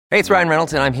Hey, it's Ryan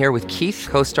Reynolds, and I'm here with Keith,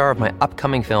 co-star of my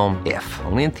upcoming film, If,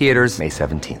 only in theaters May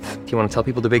 17th. Do you want to tell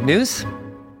people the big news?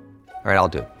 All right, I'll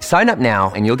do it. Sign up now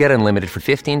and you'll get unlimited for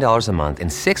 $15 a month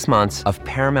and 6 months of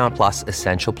Paramount Plus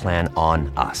Essential Plan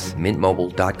on us.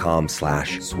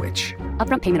 MintMobile.com/switch.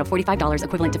 Upfront payment of $45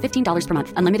 equivalent to $15 per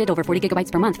month. Unlimited over 40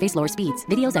 gigabytes per month. Face lower speeds.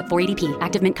 Videos at 480p.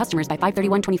 Active Mint customers by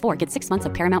 531.24 get 6 months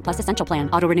of Paramount Plus Essential Plan.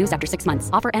 Auto renews after 6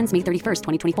 months. Offer ends May 31st,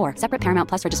 2024. Separate Paramount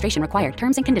Plus registration required.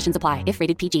 Terms and conditions apply if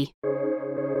rated PG.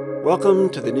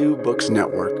 Welcome to the New Books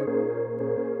Network.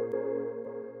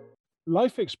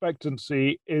 Life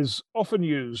expectancy is often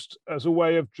used as a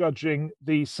way of judging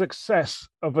the success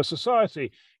of a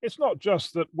society. It's not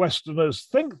just that Westerners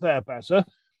think they're better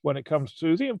when it comes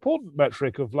to the important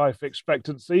metric of life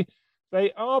expectancy.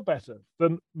 They are better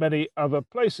than many other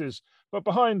places. But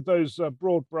behind those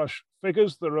broad brush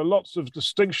figures, there are lots of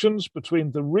distinctions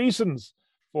between the reasons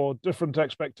for different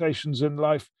expectations in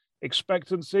life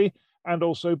expectancy and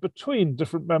also between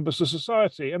different members of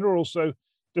society. And there are also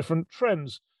different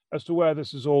trends as to where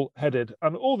this is all headed.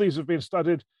 And all these have been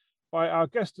studied by our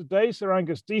guest today, Sir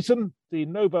Angus Deaton, the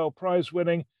Nobel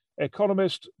Prize-winning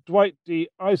economist, Dwight D.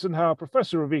 Eisenhower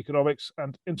Professor of Economics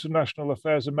and International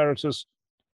Affairs Emeritus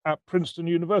at Princeton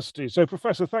University. So,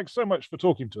 Professor, thanks so much for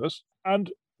talking to us.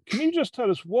 And can you just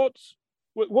tell us what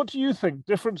do you think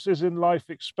differences in life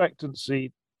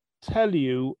expectancy tell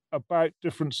you about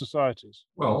different societies?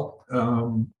 Well,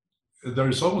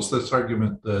 there's almost this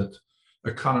argument that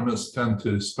economists tend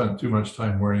to spend too much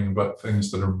time worrying about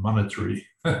things that are monetary.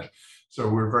 So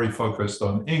we're very focused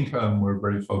on income, we're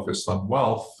very focused on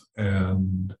wealth,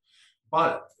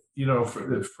 but you know,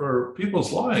 for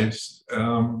people's lives,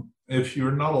 if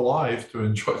you're not alive to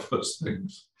enjoy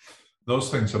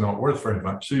those things are not worth very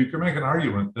much. So you can make an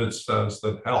argument that says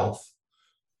that health,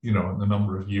 you know, and the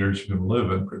number of years you can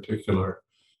live in particular,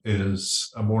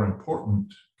 is a more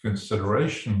important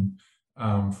consideration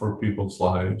for people's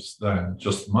lives than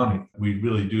just money. We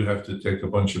really do have to take a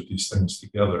bunch of these things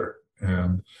together.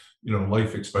 And, you know,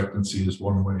 life expectancy is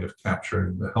one way of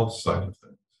capturing the health side of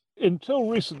things. Until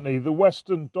recently, the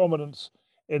Western dominance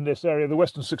in this area, the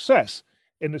Western success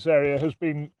in this area has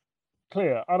been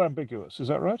clear, unambiguous. Is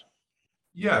that right?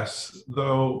 Yes,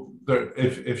 though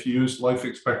if you use life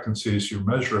expectancy as your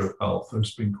measure of health,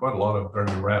 there's been quite a lot of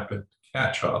very rapid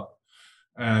catch-up.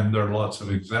 And there are lots of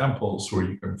examples where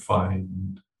you can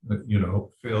find, you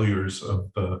know, failures of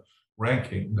the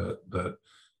ranking that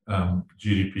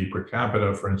GDP per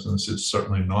capita, for instance, is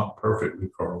certainly not perfectly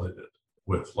correlated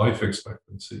with life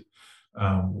expectancy.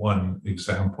 One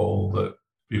example that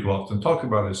people often talk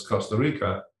about is Costa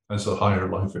Rica has a higher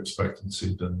life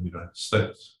expectancy than the United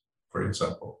States, for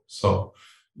example. So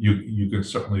you can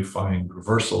certainly find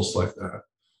reversals like that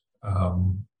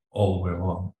all the way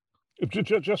along.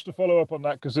 Just to follow up on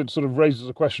that, because it sort of raises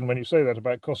a question when you say that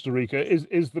about Costa Rica,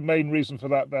 is the main reason for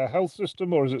that their health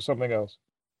system, or is it something else?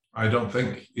 I don't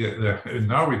think,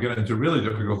 now we get into really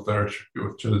difficult territory,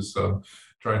 which is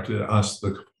trying to ask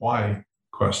the why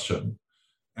question.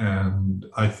 And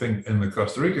I think in the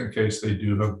Costa Rican case, they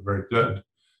do have a very good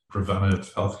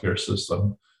preventive healthcare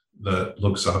system that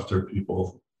looks after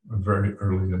people very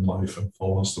early in life and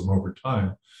follows them over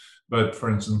time. But for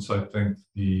instance, I think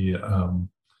the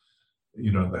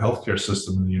healthcare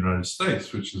system in the United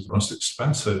States, which is the most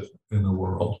expensive in the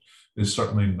world, is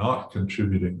certainly not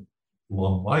contributing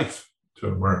long life to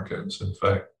Americans. In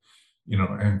fact, you know,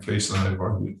 and Case and I have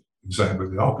argued exactly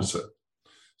the opposite.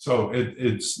 So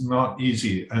it's not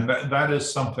easy. And that is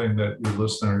something that your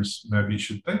listeners maybe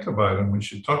should think about, and we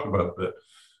should talk about a bit,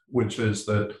 which is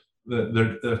that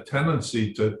the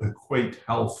tendency to equate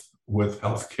health with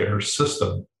healthcare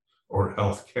system or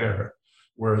healthcare,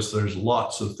 whereas there's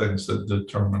lots of things that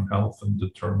determine health and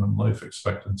determine life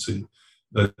expectancy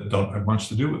that don't have much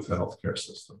to do with the healthcare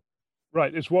system.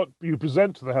 Right, it's what you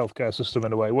present to the healthcare system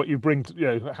in a way, what you bring to, you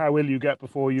know, how ill you get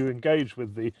before you engage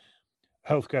with the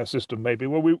healthcare system, maybe.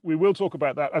 Well, we will talk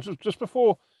about that. Just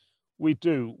before we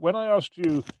do, when I asked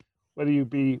you whether you'd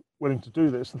be willing to do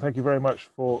this, and thank you very much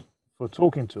for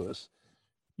talking to us,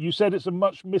 you said it's a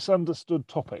much misunderstood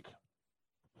topic.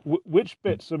 Which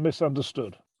bits are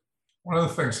misunderstood? One of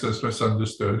the things that's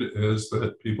misunderstood is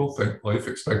that people think life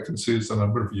expectancy is the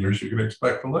number of years you can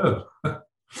expect to live,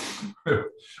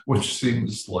 which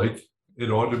seems like it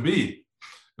ought to be.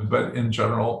 But in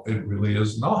general, it really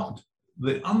is not.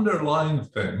 The underlying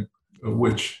thing,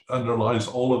 which underlies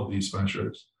all of these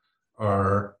measures,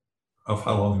 are of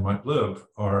how long you might live,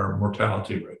 are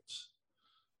mortality rates.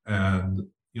 And,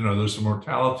 you know, there's a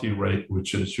mortality rate,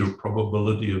 which is your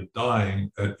probability of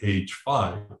dying at age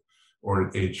 5, or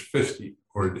at age 50,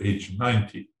 or at age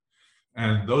 90.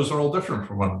 And those are all different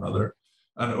from one another.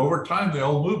 And over time, they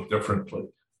all move differently.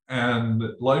 And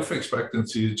life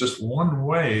expectancy is just one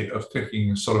way of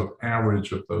taking a sort of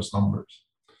average of those numbers.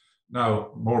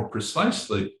 Now, more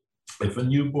precisely, if a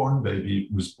newborn baby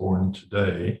was born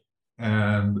today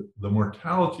and the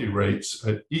mortality rates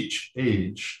at each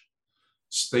age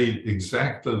stayed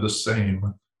exactly the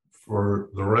same for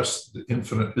the rest of the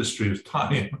infinite history of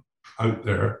time out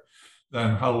there,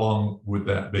 then how long would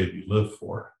that baby live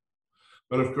for?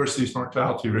 But of course, these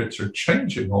mortality rates are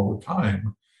changing all the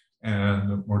time.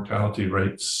 And mortality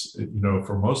rates,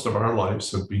 for most of our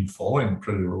lives have been falling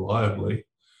pretty reliably.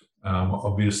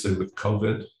 Obviously, with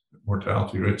COVID,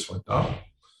 mortality rates went up.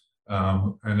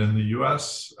 And in the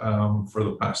US, for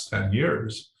the past 10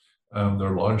 years, there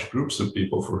are large groups of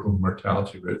people for whom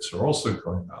mortality rates are also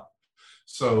going up.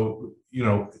 So,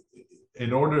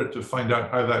 in order to find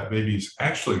out how that baby's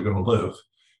actually going to live,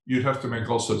 you'd have to make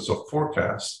all sorts of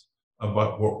forecasts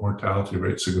about what mortality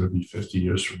rates are going to be 50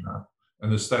 years from now.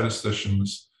 And the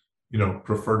statisticians,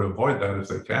 prefer to avoid that if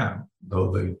they can,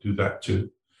 though they do that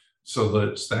too. So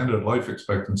the standard life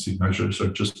expectancy measures are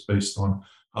just based on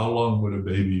how long would a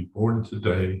baby born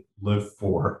today live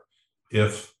for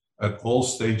if at all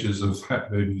stages of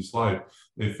that baby's life,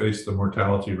 they face the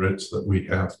mortality rates that we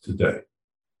have today.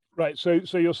 Right. So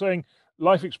you're saying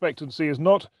life expectancy is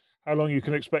not how long you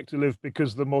can expect to live,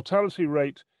 because the mortality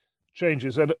rate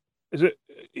changes, and is it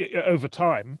over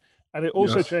time, and it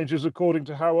also changes according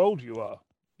to how old you are.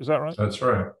 Is that right? That's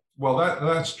right. Well,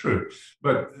 that's true,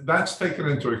 but that's taken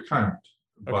into account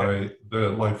by the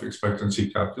life expectancy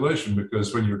calculation,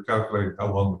 because when you're calculating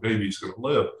how long the baby's going to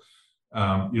live,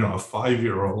 a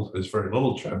 5-year-old has very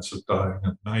little chance of dying,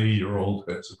 and a 90-year-old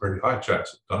has a very high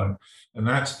chance of dying, and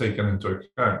that's taken into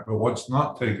account. But what's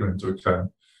not taken into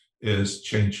account is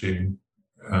changing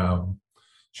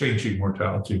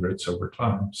mortality rates over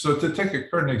time. So to take a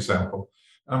current example,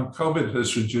 COVID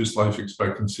has reduced life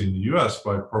expectancy in the US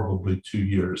by probably 2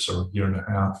 years, or a year and a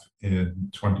half in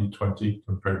 2020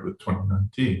 compared with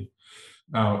 2019.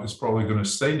 Now, it's probably going to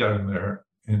stay down there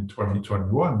in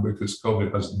 2021 because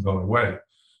COVID hasn't gone away.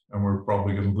 And we're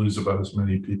probably going to lose about as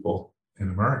many people in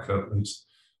America, at least,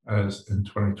 as in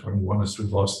 2021 as we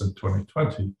lost in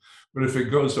 2020. But if it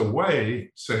goes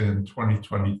away, say in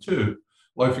 2022,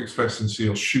 life expectancy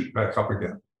will shoot back up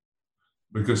again,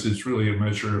 because it's really a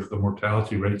measure of the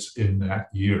mortality rates in that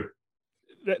year.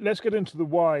 Let's get into the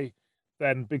why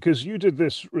then, because you did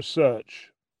this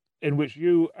research in which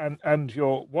you and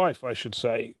your wife, I should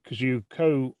say, because you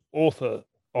co-author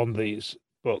on these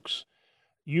books,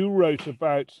 you wrote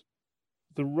about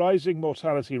the rising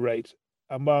mortality rate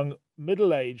among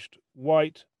middle-aged,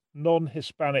 white,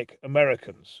 non-Hispanic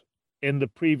Americans in the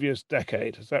previous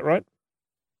decade. Is that right?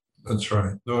 That's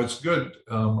right. Though it's good,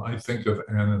 I think of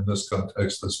Anne in this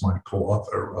context as my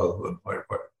co-author rather than my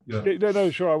wife. Yeah. No,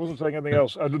 sure. I wasn't saying anything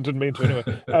else. I didn't mean to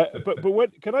anyway.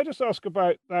 But can I just ask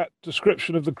about that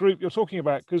description of the group you're talking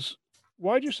about? Because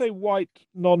why do you say white,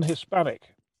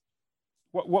 non-Hispanic?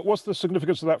 What's the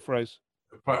significance of that phrase?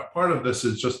 Part of this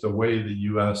is just the way the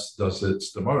U.S. does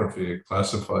its demography. It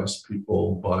classifies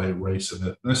people by race and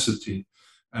ethnicity.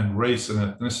 And race and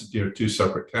ethnicity are two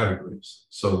separate categories.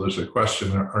 So there's a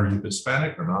question, are you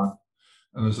Hispanic or not?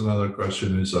 And there's another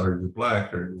question is, are you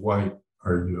Black? Are you white?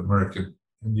 Are you American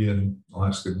Indian,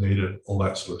 Alaskan Native, all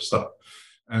that sort of stuff.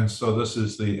 And so this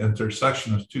is the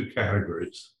intersection of two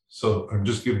categories. So I'm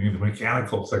just giving you the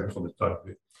mechanical thing for the time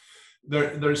being.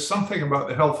 There's something about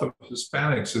the health of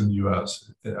Hispanics in the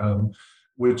US,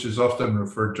 which is often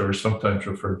referred to, or sometimes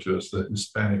referred to, as the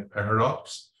Hispanic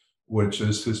paradox, which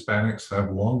is Hispanics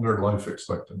have longer life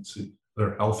expectancy.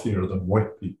 They're healthier than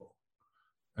white people.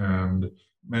 And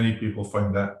many people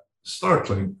find that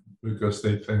startling because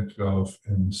they think of,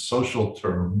 in social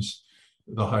terms,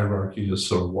 the hierarchy is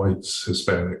sort of whites,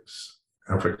 Hispanics,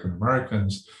 African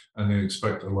Americans, and they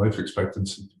expect their life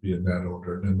expectancy to be in that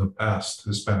order. And in the past,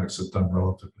 Hispanics have done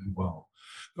relatively well.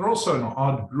 They're also an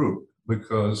odd group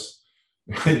because,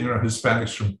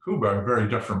 Hispanics from Cuba are very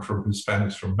different from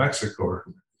Hispanics from Mexico or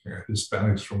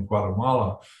Hispanics from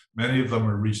Guatemala. Many of them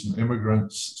are recent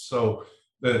immigrants. So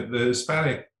the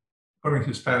Hispanic, putting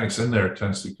Hispanics in there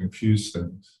tends to confuse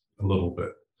things a little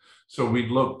bit. So we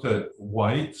looked at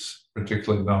whites,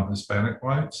 particularly non-Hispanic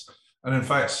whites. And in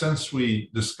fact, since we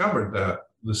discovered that,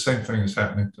 the same thing is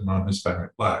happening to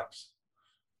non-Hispanic Blacks.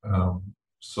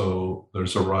 So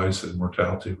there's a rise in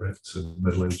mortality rates in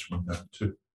middle-aged women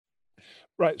too.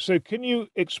 Right. So can you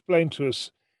explain to us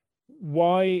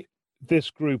why this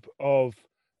group of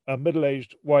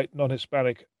middle-aged white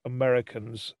non-Hispanic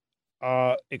Americans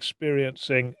are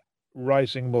experiencing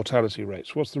rising mortality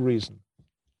rates? What's the reason?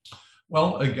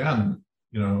 Well, again,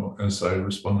 as I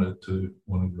responded to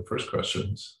one of your first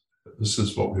questions, this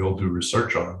is what we all do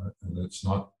research on, and it's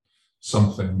not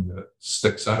something that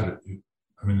sticks out at you.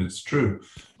 I mean, it's true.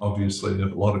 Obviously,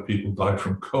 if a lot of people die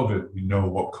from COVID, we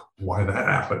know why that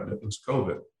happened. It was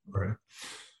COVID, right?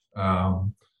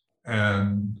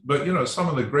 But some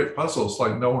of the great puzzles,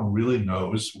 like no one really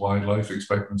knows why life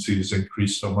expectancy has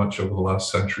increased so much over the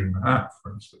last century and a half,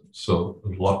 for instance. So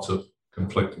there's lots of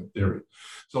conflicting theory.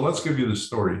 So let's give you the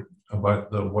story about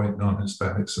the white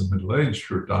non-Hispanics and middle-aged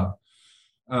who are done.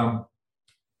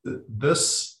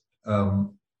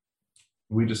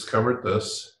 We discovered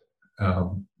this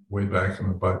way back in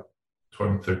about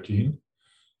 2013.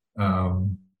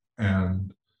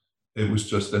 And it was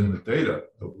just in the data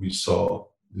that we saw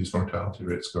these mortality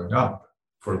rates going up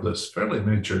for this fairly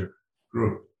major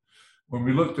group. When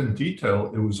we looked in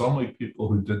detail, it was only people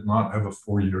who did not have a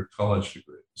 4-year college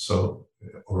degree. So,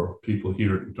 or people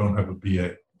here who don't have a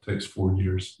BA. It takes 4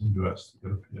 years in the US to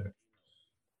get a BA.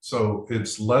 So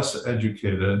it's less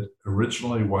educated,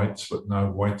 originally whites, but now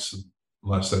whites and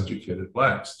less educated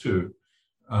blacks too,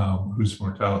 whose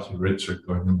mortality rates are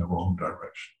going in the wrong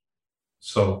direction.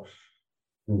 So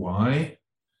why?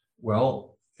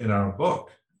 Well, in our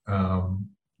book,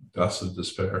 Deaths of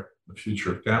Despair, The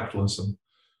Future of Capitalism,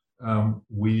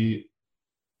 we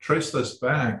trace this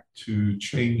back to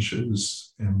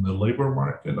changes in the labor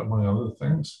market, among other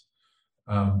things,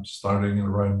 starting in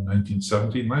around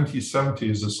 1970. 1970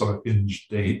 is a sort of hinge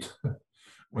date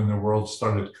when the world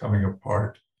started coming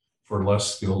apart for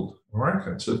less skilled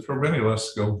Americans and for many less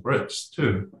skilled Brits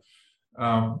too.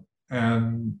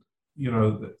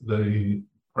 The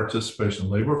participation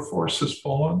in labor force has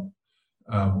fallen.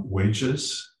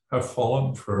 Wages have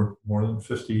fallen for more than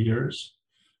 50 years.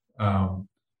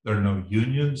 There are no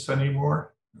unions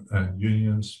anymore, and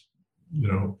unions,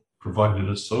 provided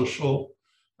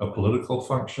a political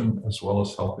function, as well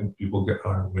as helping people get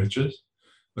higher wages.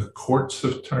 The courts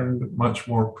have turned much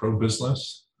more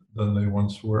pro-business than they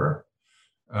once were.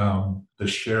 The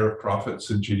share of profits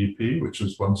in GDP, which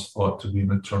was once thought to be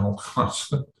an eternal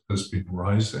constant, has been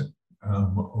rising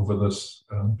over this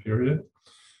period.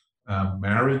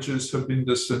 Marriages have been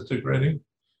disintegrating,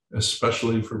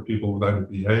 especially for people without a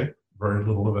BA, very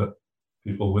little of it,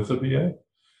 people with a BA.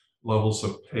 Levels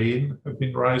of pain have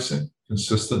been rising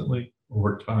consistently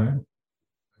over time.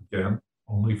 Again,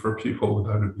 only for people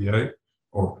without a BA,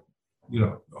 or,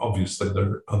 obviously there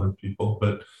are other people,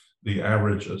 but the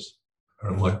averages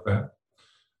are like that.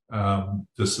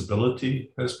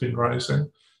 Disability has been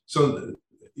rising. So,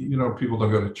 people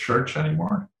don't go to church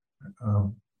anymore.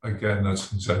 Again,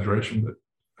 that's an exaggeration,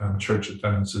 but church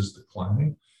attendance is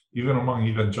declining, even among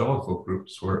evangelical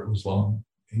groups where it was long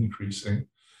increasing.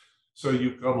 So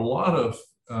you've got a lot of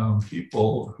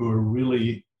people who are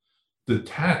really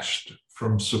detached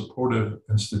from supportive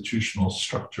institutional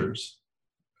structures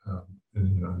in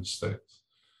the United States.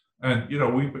 And,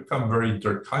 we've become very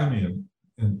Durkheimian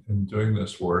in doing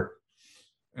this work.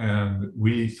 And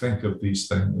we think of these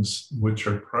things, which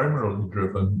are primarily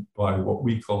driven by what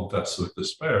we call deaths of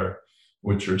despair,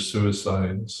 which are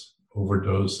suicides,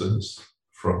 overdoses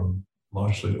from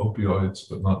largely opioids,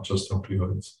 but not just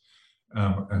opioids,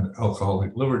 and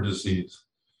alcoholic liver disease.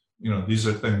 These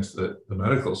are things that the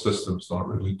medical system's not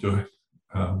really doing.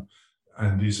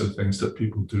 And these are things that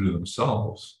people do to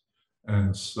themselves.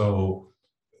 And so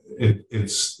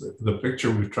it's the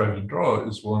picture we've tried to draw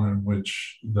is one in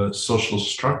which the social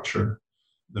structure,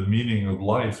 the meaning of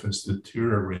life has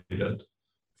deteriorated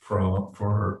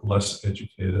for less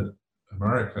educated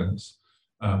Americans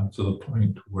to the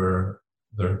point where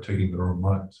they're taking their own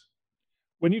lives.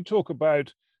 When you talk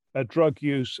about drug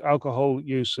use, alcohol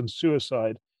use, and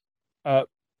suicide, I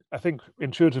think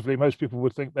intuitively most people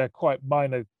would think they're quite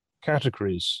minor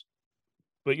categories,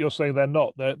 but you're saying they're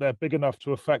not. They're big enough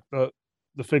to affect the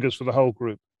figures for the whole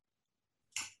group.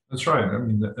 That's right. I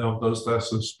mean, of those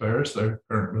deaths of despair, they're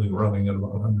currently running at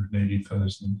about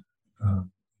 180,000 a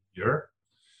year.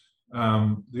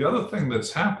 The other thing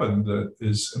that's happened that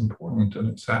is important, and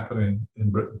it's happening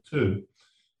in Britain too,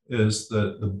 is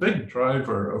that the big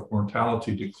driver of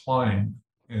mortality decline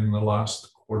in the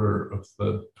last quarter of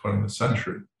the 20th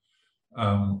century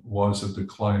was a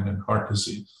decline in heart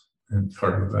disease and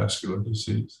cardiovascular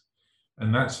disease.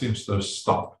 And that seems to have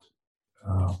stopped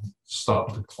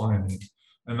declining.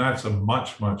 And that's a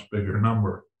much, much bigger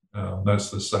number.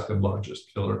 That's the second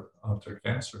largest killer after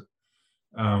cancer.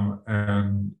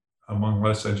 And among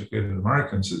less educated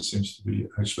Americans, it seems to be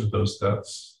actually those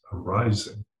deaths are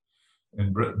rising.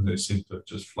 In Britain, they seem to have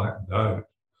just flattened out.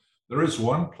 There is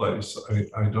one place,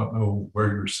 I don't know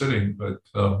where you're sitting, but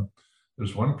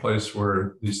there's one place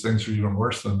where these things are even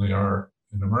worse than they are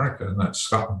in America, and that's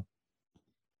Scotland.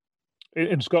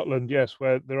 In Scotland, yes,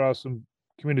 where there are some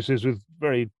communities with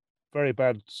very, very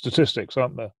bad statistics,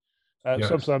 aren't there? Yes.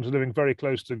 Sometimes living very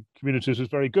close to communities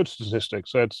with very good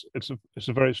statistics. So it's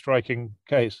a very striking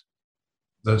case.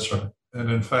 That's right. And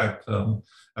in fact,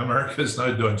 America is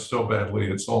now doing so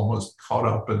badly, it's almost caught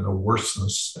up in the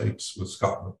worseness stakes with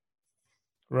Scotland.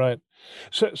 Right.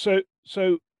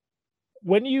 So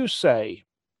when you say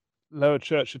lower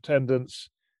church attendance,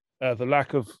 the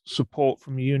lack of support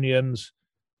from unions,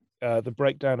 the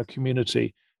breakdown of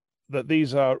community, that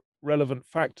these are relevant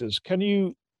factors, can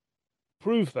you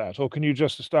prove that, or can you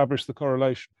just establish the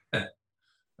correlation?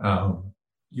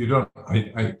 You don't.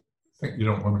 I think you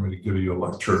don't want me to give you a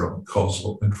lecture on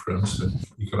causal inference in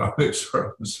economics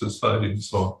or society and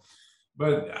so on.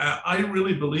 But I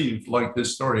really believe, like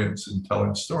historians, in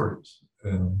telling stories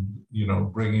and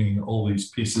bringing all these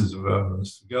pieces of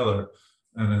evidence together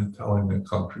and then telling a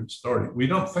concrete story. We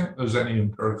don't think there's any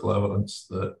empirical evidence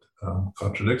that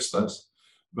contradicts this,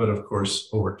 but of course,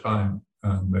 over time,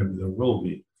 maybe there will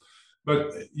be.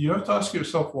 But you have to ask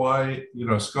yourself why,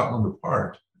 Scotland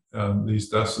apart, these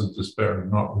deaths of despair are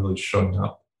not really showing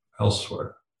up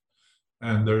elsewhere.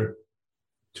 And there are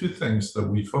two things that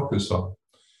we focus on.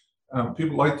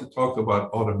 People like to talk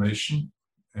about automation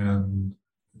and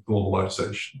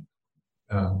globalization,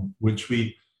 which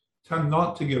we tend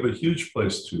not to give a huge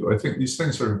place to. I think these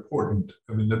things are important.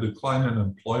 I mean, the decline in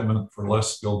employment for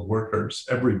less skilled workers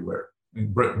everywhere,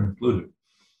 in Britain included,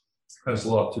 has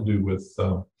a lot to do with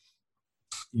the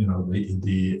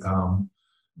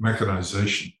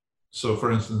mechanization. So,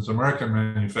 for instance, American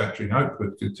manufacturing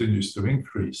output continues to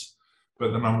increase,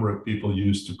 but the number of people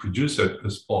used to produce it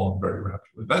has fallen very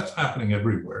rapidly. That's happening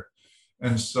everywhere.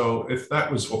 And so if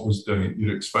that was what was doing it,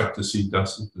 you'd expect to see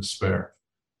deaths of despair,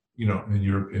 in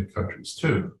European countries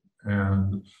too.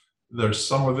 And there's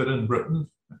some of it in Britain,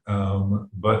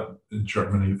 but in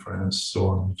Germany, France, so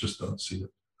on, you just don't see it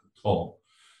at all.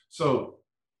 So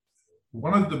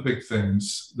one of the big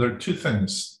things, there are two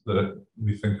things that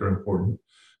we think are important.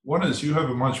 One is you have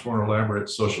a much more elaborate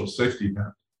social safety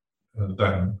net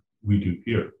than we do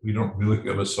here. We don't really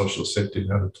have a social safety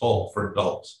net at all for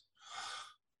adults.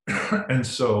 And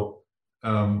so,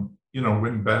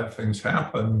 when bad things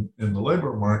happen in the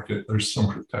labor market, there's some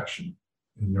protection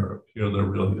in Europe. Here, there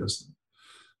really isn't.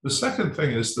 The second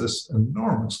thing is this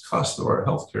enormous cost of our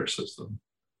healthcare system.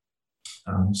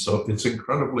 So it's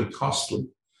incredibly costly,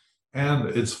 and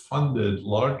it's funded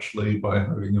largely by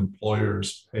having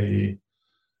employers pay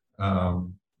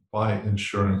buy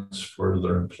insurance for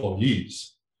their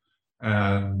employees.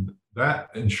 And that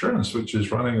insurance, which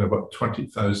is running at about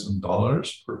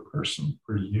 $20,000 per person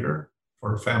per year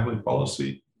for a family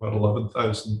policy, about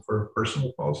 $11,000 for a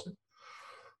personal policy,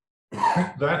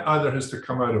 that either has to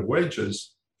come out of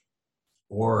wages,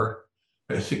 or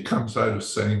it comes out of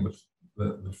saying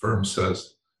the firm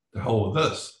says, to hell with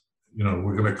this,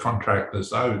 we're going to contract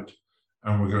this out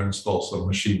and we're going to install some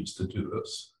machines to do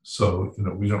this. So,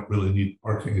 we don't really need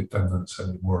parking attendants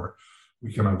anymore.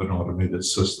 We can have an automated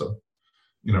system.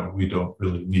 We don't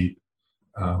really need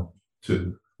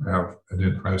to have an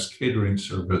in-house catering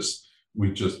service.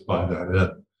 We just buy that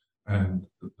in. And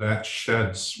that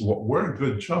sheds what were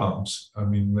good jobs. I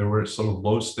mean, there were sort of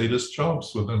low status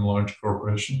jobs within large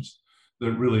corporations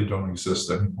that really don't exist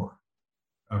anymore.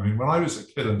 I mean, when I was a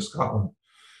kid in Scotland,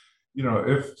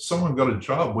 if someone got a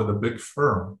job with a big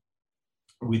firm,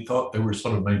 we thought they were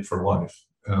sort of made for life.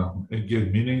 It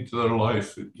gave meaning to their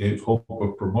life. It gave hope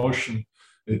of promotion.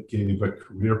 It gave a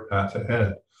career path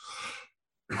ahead.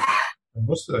 And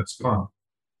most of that's gone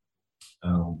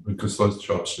because those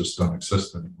jobs just don't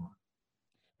exist anymore.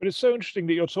 But it's so interesting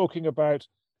that you're talking about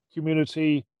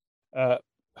community,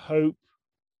 hope,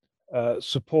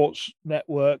 support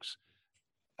networks.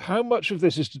 How much of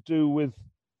this is to do with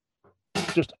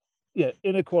just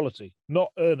inequality,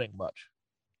 not earning much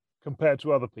compared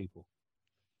to other people?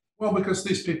 Well, because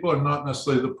these people are not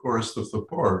necessarily the poorest of the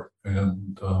poor.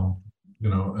 And,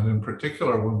 and in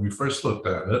particular, when we first looked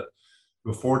at it,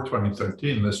 before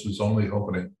 2013, this was only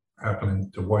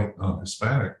happening to white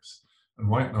non-Hispanics. And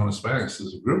white non-Hispanics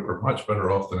as a group are much better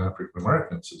off than African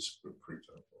Americans as a group, for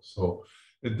example. So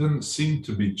it didn't seem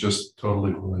to be just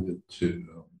totally related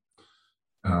to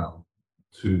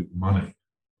money.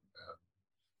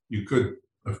 You could,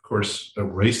 of course,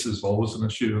 race is always an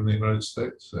issue in the United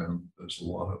States, and there's a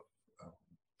lot of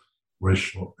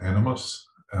racial animus,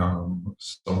 some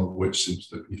of which seems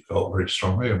to be felt very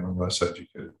strongly among less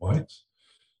educated whites.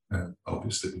 And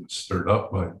obviously it was stirred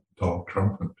up by Donald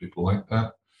Trump and people like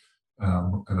that.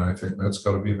 And I think that's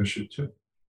got to be an issue too.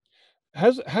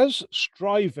 Has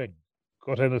striving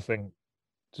got anything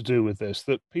to do with this,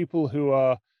 that people who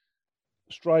are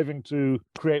striving to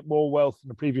create more wealth than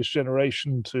the previous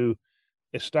generation, to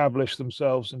establish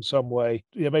themselves in some way,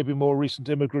 maybe more recent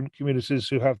immigrant communities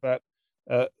who have that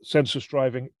sense of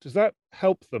striving, does that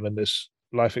help them in this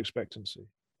life expectancy?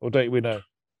 Or don't we know?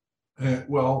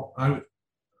 Well, I'm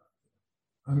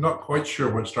not quite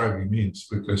sure what striving means,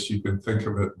 because you can think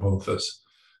of it both as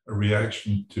a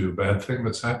reaction to a bad thing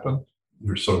that's happened.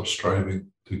 You're sort of striving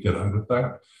to get out of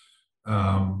that.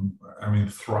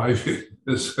 Thriving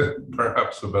is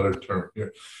perhaps a better term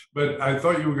here. But I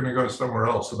thought you were going to go somewhere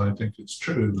else, and I think it's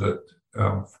true that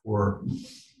for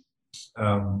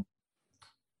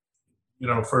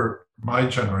my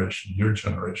generation, your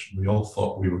generation, we all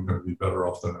thought we were going to be better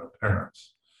off than our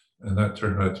parents. And that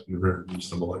turned out to be a very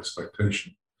reasonable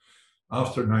expectation.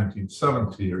 After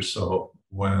 1970 or so,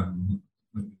 when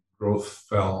growth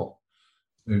fell,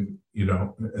 and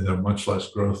there much less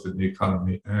growth in the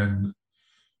economy, and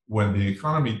when the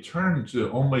economy turned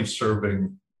to only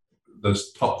serving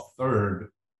this top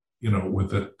third,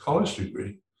 with a college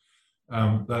degree,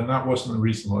 then that wasn't a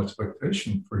reasonable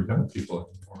expectation for young people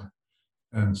anymore.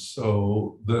 And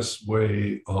so this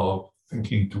way of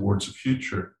thinking towards the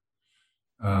future,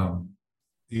 again,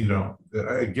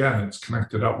 it's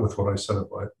connected up with what I said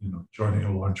about, joining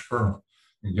a large firm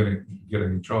and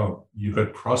getting a job. You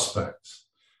had prospects,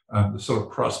 and the sort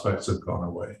of prospects have gone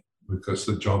away because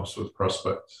the jobs with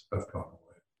prospects have gone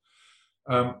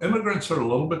away. Immigrants are a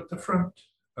little bit different.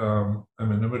 I'm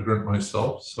an immigrant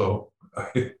myself, so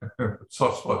I have a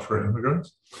soft spot for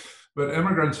immigrants. But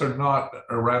immigrants are not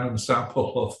a random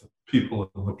sample of the people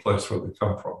in the place where they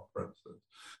come from, for instance.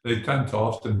 They tend to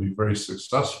often be very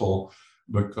successful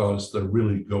because they're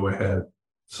really go-ahead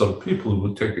sort of people who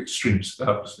will take extreme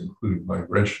steps, including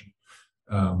migration,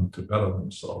 to better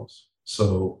themselves.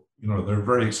 So, they're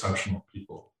very exceptional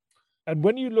people. And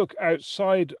when you look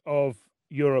outside of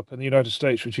Europe and the United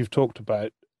States, which you've talked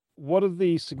about, what are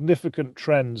the significant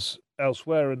trends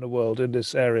elsewhere in the world in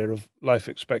this area of life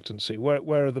expectancy?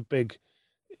 Where are the big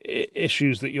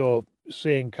issues that you're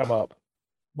seeing come up?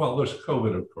 Well, there's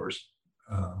COVID, of course.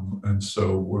 And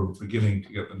so we're beginning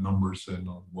to get the numbers in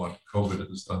on what COVID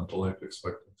has done to life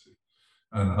expectancy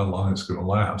and how long it's going to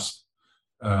last.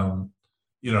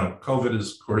 COVID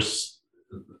is, of course,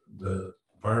 the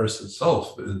virus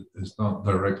itself is not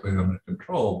directly under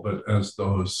control, but as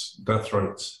those death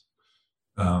rates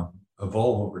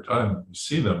evolve over time, and you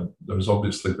see them, there's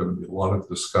obviously going to be a lot of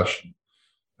discussion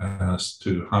as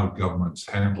to how governments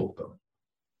handle them.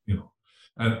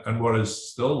 And what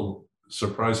is still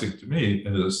surprising to me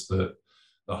is that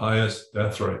the highest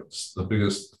death rates, the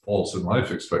biggest falls in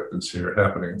life expectancy are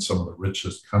happening in some of the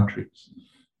richest countries,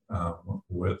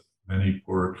 with many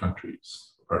poorer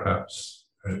countries, perhaps,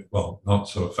 not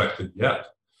so affected yet.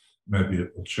 Maybe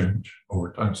it will change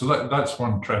over time. So that's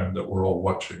one trend that we're all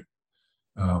watching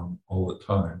all the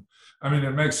time.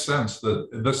 It makes sense that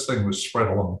this thing was spread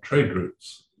along trade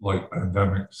routes like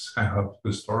pandemics have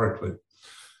historically.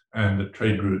 And the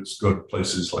trade routes go to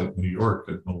places like New York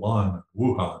and Milan and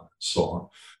Wuhan and so on.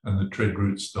 And the trade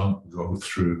routes don't go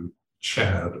through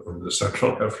Chad or the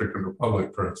Central African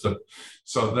Republic, for instance.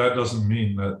 So that doesn't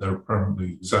mean that they're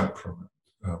permanently exempt from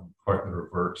it, quite the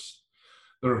reverse.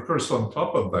 There, of course, on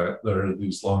top of that, there are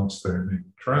these long-standing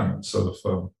trends of,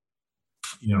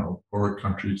 poorer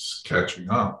countries catching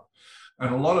up.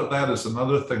 And a lot of that is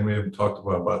another thing we haven't talked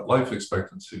about life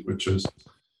expectancy, which is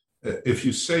if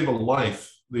you save a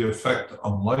life, the effect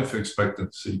on life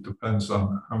expectancy depends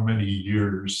on how many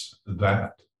years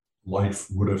that life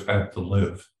would have had to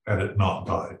live had it not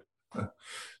died.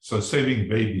 So saving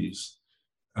babies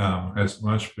has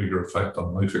much bigger effect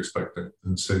on life expectancy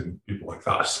than saving people like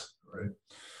us, right?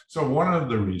 So one of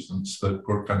the reasons that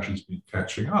poor countries be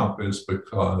catching up is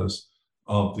because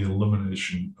of the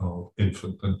elimination of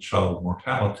infant and child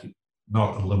mortality,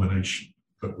 not elimination,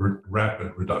 but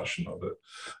rapid reduction of it.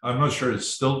 I'm not sure it's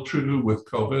still true with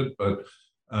COVID, but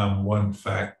one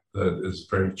fact that is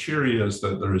very cheery is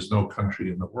that there is no country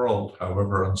in the world,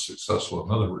 however unsuccessful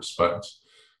in other respects,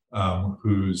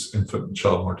 whose infant and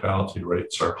child mortality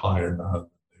rates are higher now than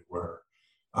they were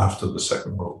after the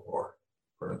Second World War,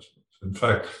 for instance. In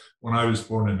fact, when I was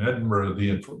born in Edinburgh,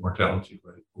 the infant mortality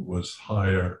rate was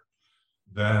higher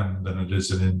then than it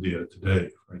is in India today,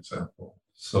 for example.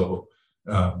 So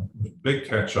big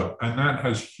catch up, and that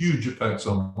has huge effects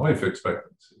on life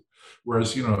expectancy.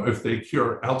 Whereas, if they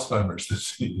cure Alzheimer's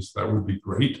disease, that would be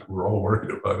great. We're all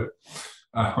worried about it,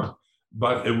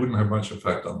 but it wouldn't have much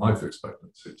effect on life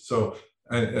expectancy. So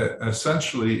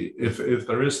essentially, if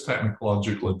there is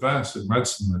technological advance in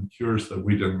medicine and cures that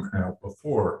we didn't have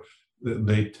before,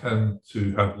 they tend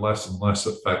to have less and less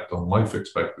effect on life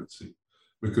expectancy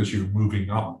because you're moving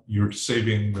up. You're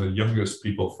saving the youngest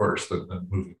people first and then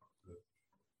moving up.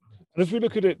 And if we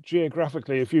look at it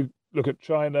geographically, if you look at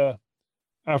China,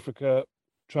 Africa,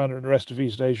 China and the rest of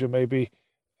East Asia, maybe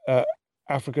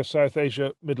Africa, South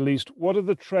Asia, Middle East, what are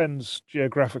the trends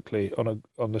geographically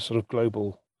on this sort of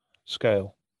global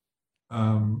scale?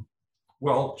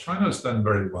 Well, China's done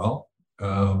very well,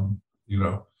 and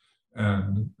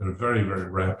at a very, very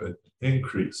rapid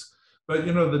increase. But,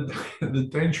 the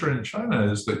danger in China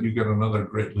is that you get another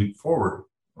great leap forward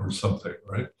or something,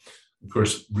 right? Of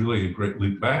course, really a great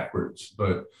leap backwards.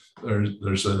 But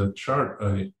there's a chart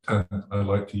I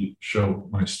like to show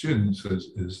my students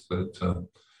is that,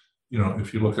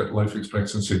 if you look at life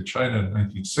expectancy in China in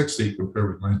 1960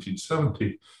 compared with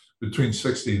 1970, between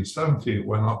 60 and 70, it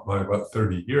went up by about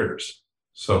 30 years.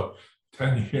 So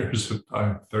 10 years of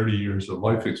time, 30 years of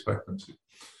life expectancy.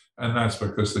 And that's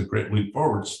because the Great Leap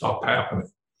Forward stopped happening.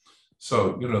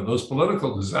 So, those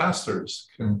political disasters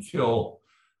can kill,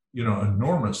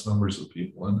 enormous numbers of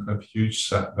people and have huge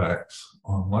setbacks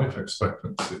on life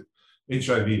expectancy.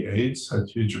 HIV/AIDS had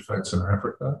huge effects in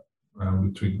Africa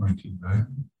between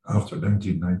 1990, after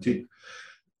 1990.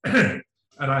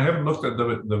 And I haven't looked at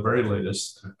the very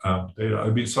latest data.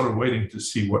 I've been sort of waiting to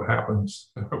see what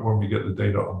happens when we get the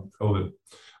data on COVID.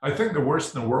 I think the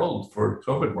worst in the world for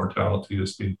COVID mortality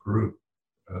has been Peru.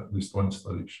 At least one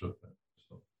study showed that.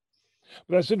 So.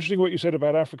 But that's interesting what you said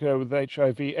about Africa with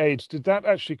HIV/AIDS. Did that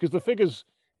actually, because the figures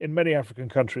in many African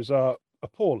countries are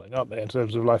appalling, aren't they, in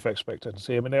terms of life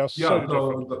expectancy? I mean, they are so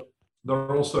different.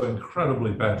 They're also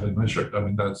incredibly badly measured. I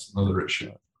mean, that's another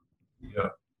issue. Yeah.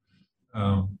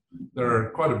 There are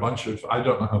quite a bunch of, I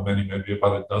don't know how many, maybe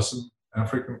about a dozen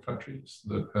African countries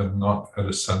that have not had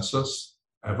a census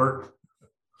ever.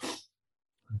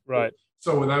 Right.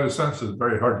 So without a census, it's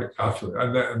very hard to calculate.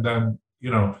 And then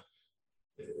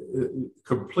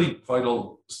complete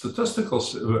vital statistical,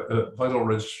 vital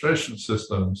registration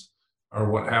systems are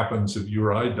what happens if you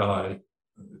or I die.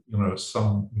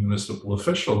 Some municipal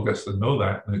official gets to know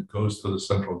that, and it goes to the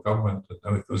central government, and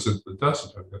then it goes into the death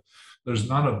certificate. There's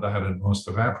none of that in most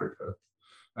of Africa.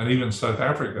 And even South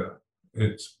Africa,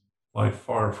 it's by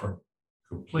far from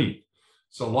complete.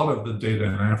 So a lot of the data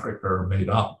in Africa are made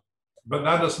up. But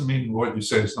that doesn't mean what you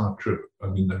say is not true. I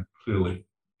mean, they're clearly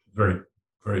very,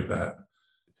 very bad.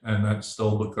 And that's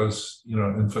still because,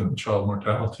 infant and child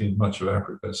mortality in much of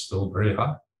Africa is still very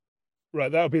high. Right,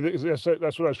 that would be that's what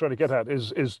I was trying to get at.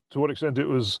 Is to what extent it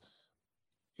was,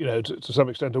 to some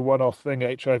extent a one-off thing,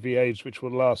 HIV/AIDS, which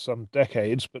will last some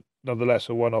decades, but nonetheless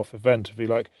a one-off event, if you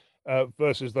like,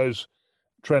 versus those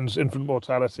trends, infant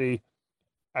mortality,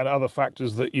 and other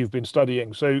factors that you've been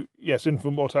studying. So yes,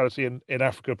 infant mortality in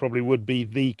Africa probably would be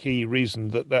the key reason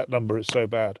that number is so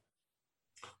bad.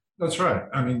 That's right.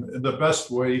 I mean, the best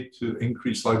way to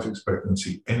increase life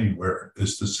expectancy anywhere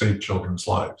is to save children's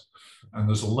lives. And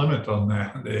there's a limit on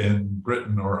that in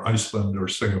Britain or Iceland or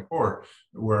Singapore,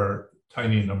 where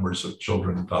tiny numbers of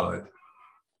children died.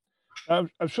 I'm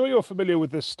sure you're familiar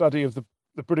with this study of the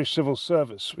British Civil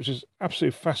Service, which is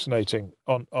absolutely fascinating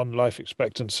on life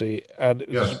expectancy. And it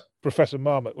was Yes. Professor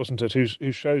Marmot, wasn't it,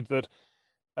 who showed that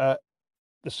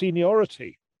the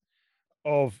seniority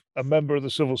of a member of the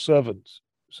civil service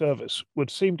would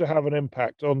seem to have an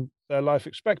impact on their life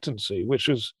expectancy, which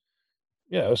is,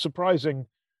 a surprising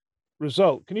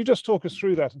result. Can you just talk us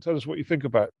through that and tell us what you think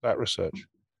about that research?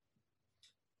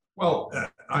 Well,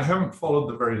 I haven't followed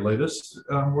the very latest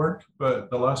work, but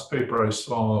the last paper I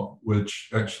saw, which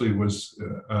actually was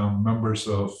members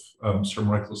of Sir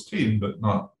Michael's team, but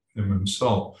not him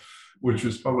himself, which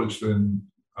was published in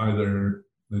either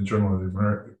the Journal of the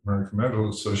American Medical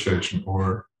Association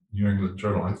or New England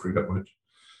Journal, I forget which,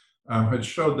 had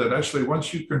showed that actually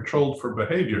once you controlled for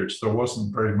behaviors, there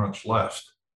wasn't very much left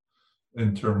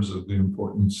in terms of the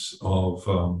importance of,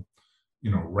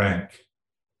 rank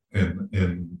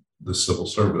in the civil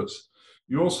service.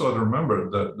 You also have to remember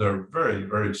that there are very,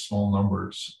 very small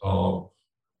numbers of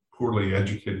poorly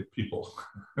educated people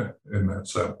in that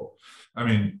sample. I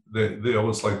mean, they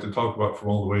always like to talk about from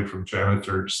all the way from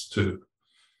janitors to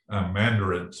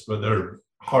mandarins, but there are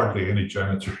hardly any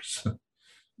janitors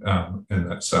in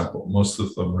that sample. Most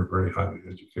of them are very highly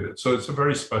educated. So it's a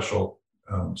very special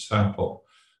sample.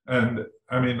 And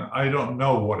I mean, I don't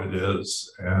know what it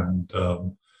is. And,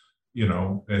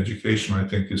 education, I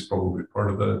think, is probably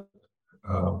part of it.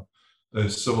 The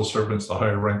civil servants, the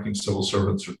higher ranking civil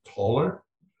servants are taller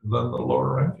than the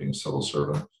lower ranking civil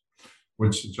servants,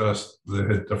 which suggests they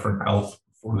had different health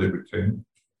before they became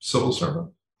civil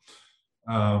servants.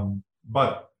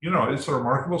 But, it's a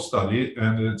remarkable study,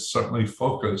 and it's certainly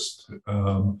focused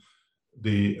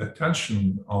the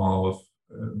attention of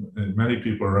many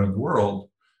people around the world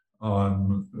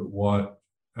on what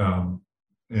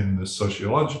in the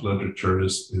sociological literature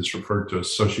is referred to as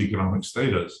socioeconomic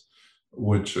status,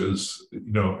 which is,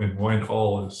 in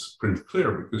Whitehall is pretty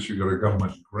clear because you got a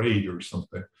government grade or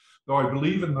something. Though I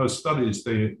believe in those studies,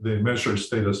 they measure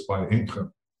status by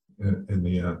income in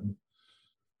the end.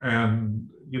 And,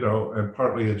 and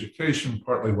partly education,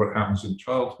 partly what happens in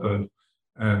childhood.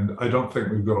 And I don't think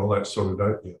we've got all that sorted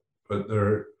out yet. But there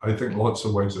are, I think, lots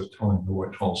of ways of telling the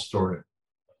Whitehall story.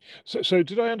 So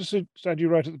did I understand you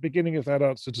right at the beginning of that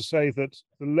answer to say that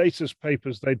the latest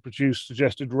papers they'd produced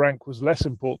suggested rank was less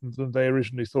important than they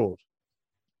originally thought?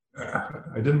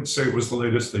 I didn't say it was the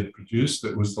latest they produced.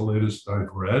 It was the latest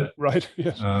I've read. Right,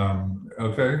 yes.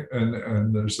 Okay,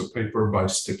 and there's a paper by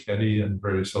Sticchetti and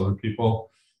various other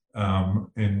people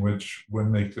in which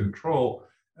when they control,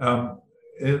 in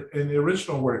the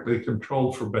original work, they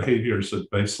controlled for behaviors at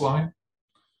baseline,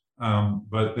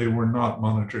 but they were not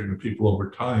monitoring the people over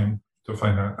time to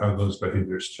find out how those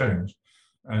behaviors changed.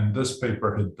 And this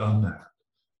paper had done that.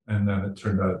 And then it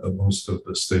turned out that most of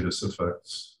the status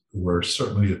effects were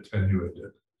certainly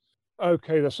attenuated.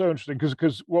 Okay, that's so interesting,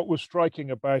 because what was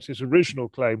striking about his original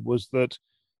claim was that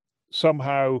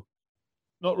somehow,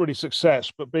 not really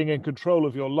success, but being in control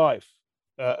of your life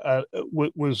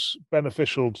was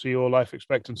beneficial to your life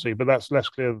expectancy, but that's less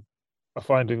clear a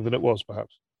finding than it was,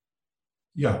 perhaps.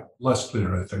 Yeah, less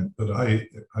clear, I think, but I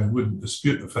wouldn't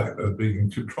dispute the fact that being in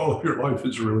control of your life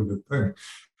is a really good thing.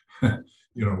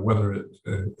 Whether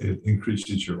it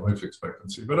increases your life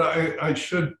expectancy. But I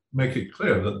should make it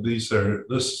clear that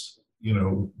this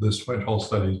Whitehall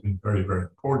study has been very, very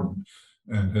important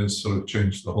and has sort of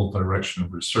changed the whole direction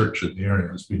of research in the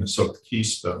area. It's been a sort of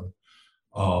keystone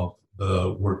of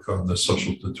the work on the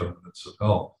social determinants of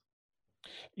health.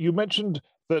 You mentioned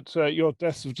that your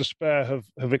deaths of despair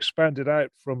have expanded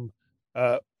out from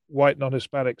white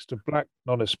non-Hispanics to black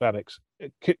non-Hispanics.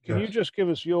 Can you just give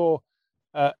us your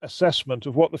assessment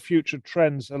of what the future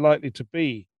trends are likely to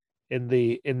be in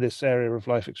this area of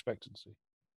life expectancy?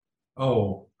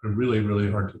 Oh, really,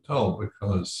 really hard to tell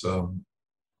because,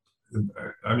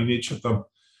 each of them.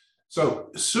 So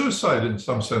suicide in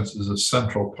some sense is a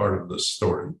central part of this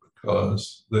story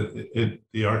because the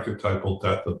archetypal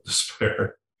death of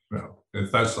despair, if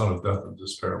that's not a death of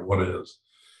despair, what is?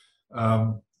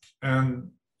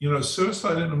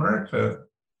 Suicide in America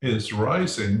is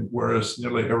rising, whereas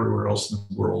nearly everywhere else in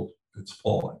the world, it's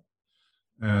falling.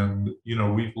 And,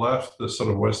 we've left the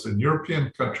sort of Western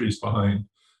European countries behind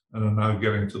and are now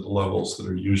getting to the levels that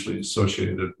are usually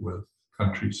associated with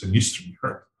countries in Eastern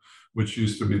Europe, which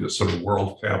used to be the sort of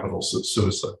world capitals of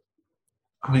suicide.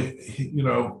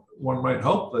 One might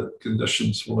hope that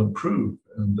conditions will improve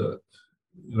and that,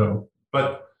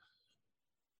 but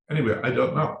anyway, I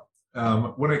don't know.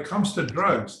 When it comes to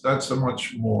drugs, that's a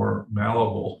much more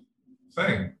malleable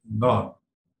thing.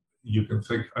 You can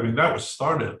think, that was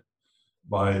started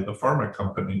by the pharma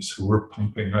companies who were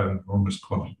pumping out enormous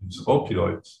quantities of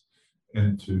opioids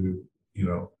into,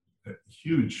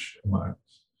 huge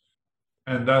amounts.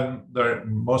 And then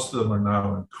most of them are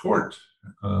now in court,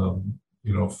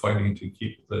 fighting to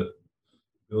keep the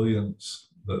billions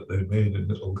that they made in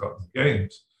ill-gotten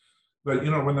gains. But,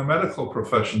 when the medical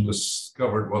profession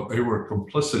discovered what they were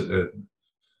complicit in,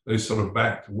 they sort of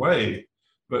backed away.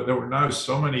 But there were now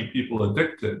so many people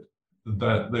addicted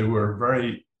that they were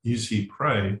very easy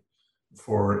prey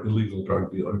for illegal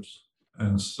drug dealers.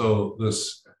 And so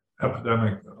this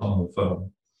epidemic of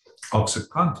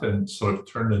OxyContin sort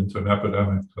of turned into an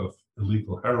epidemic of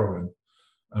illegal heroin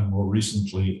and more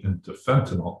recently into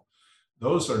fentanyl.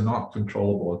 Those are not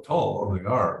controllable at all, or they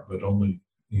are, but only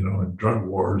in drug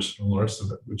wars and all the rest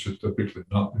of it, which have typically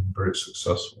not been very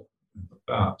successful in the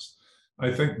past.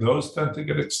 I think those tend to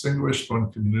get extinguished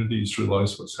when communities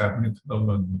realize what's happening to them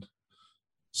and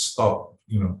stop,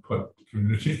 put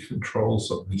community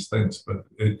controls on these things, but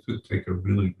it could take a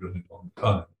really, really long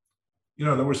time.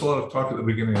 There was a lot of talk at the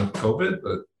beginning of COVID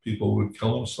that people would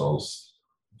kill themselves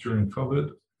during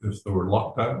COVID if there were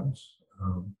lockdowns.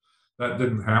 That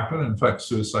didn't happen. In fact,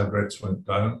 suicide rates went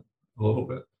down a little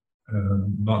bit,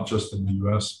 and not just in the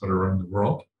US, but around the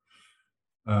world.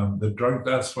 The drug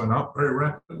deaths went up very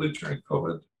rapidly during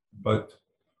COVID, but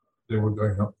they were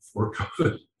going up before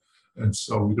COVID. And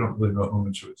so we don't really know how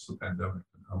much of it's the pandemic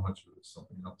and how much of it is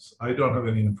something else. I don't have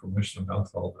any information on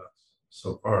alcohol deaths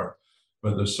so far,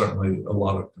 but there's certainly a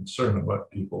lot of concern about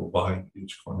people buying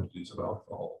huge quantities of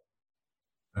alcohol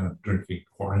and drinking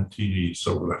quarantinis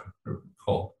or whatever it's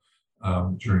called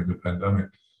during the pandemic.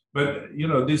 But,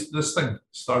 this thing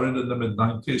started in the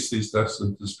mid-90s, these deaths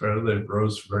of despair, they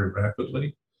rose very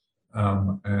rapidly.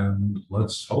 And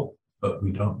let's hope, but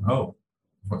we don't know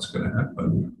what's going to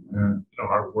happen. And,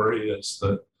 our worry is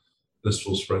that this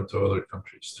will spread to other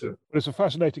countries too. It's a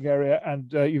fascinating area,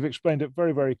 and you've explained it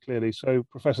very, very clearly. So,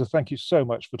 Professor, thank you so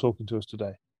much for talking to us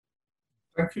today.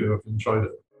 Thank you. I've enjoyed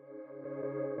it.